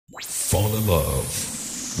Fall in Love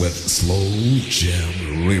with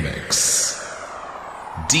Slowjam Remix.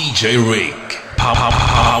 DJ Rick,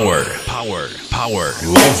 power,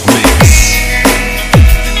 love mix.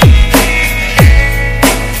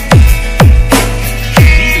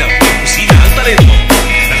 Di lang kusina ang talento.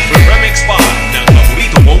 Nag-remix pa ng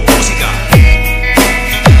paborito mong musika.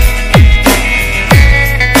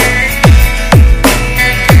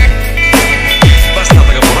 Basta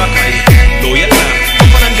taga Boracay, loyal na,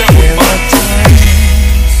 panangga mo pa.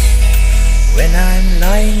 When I'm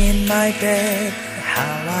lying in my bed,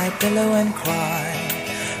 how I pillow and cry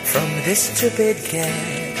from this stupid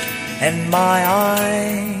kid, and my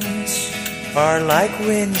eyes are like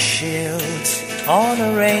windshields on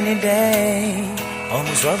a rainy day,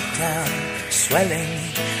 almost rubbed down, swelling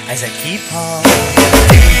as I keep on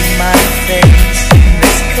digging my face in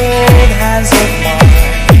this cold hands of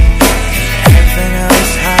mine. Heaven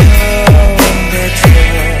knows how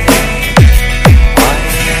bitter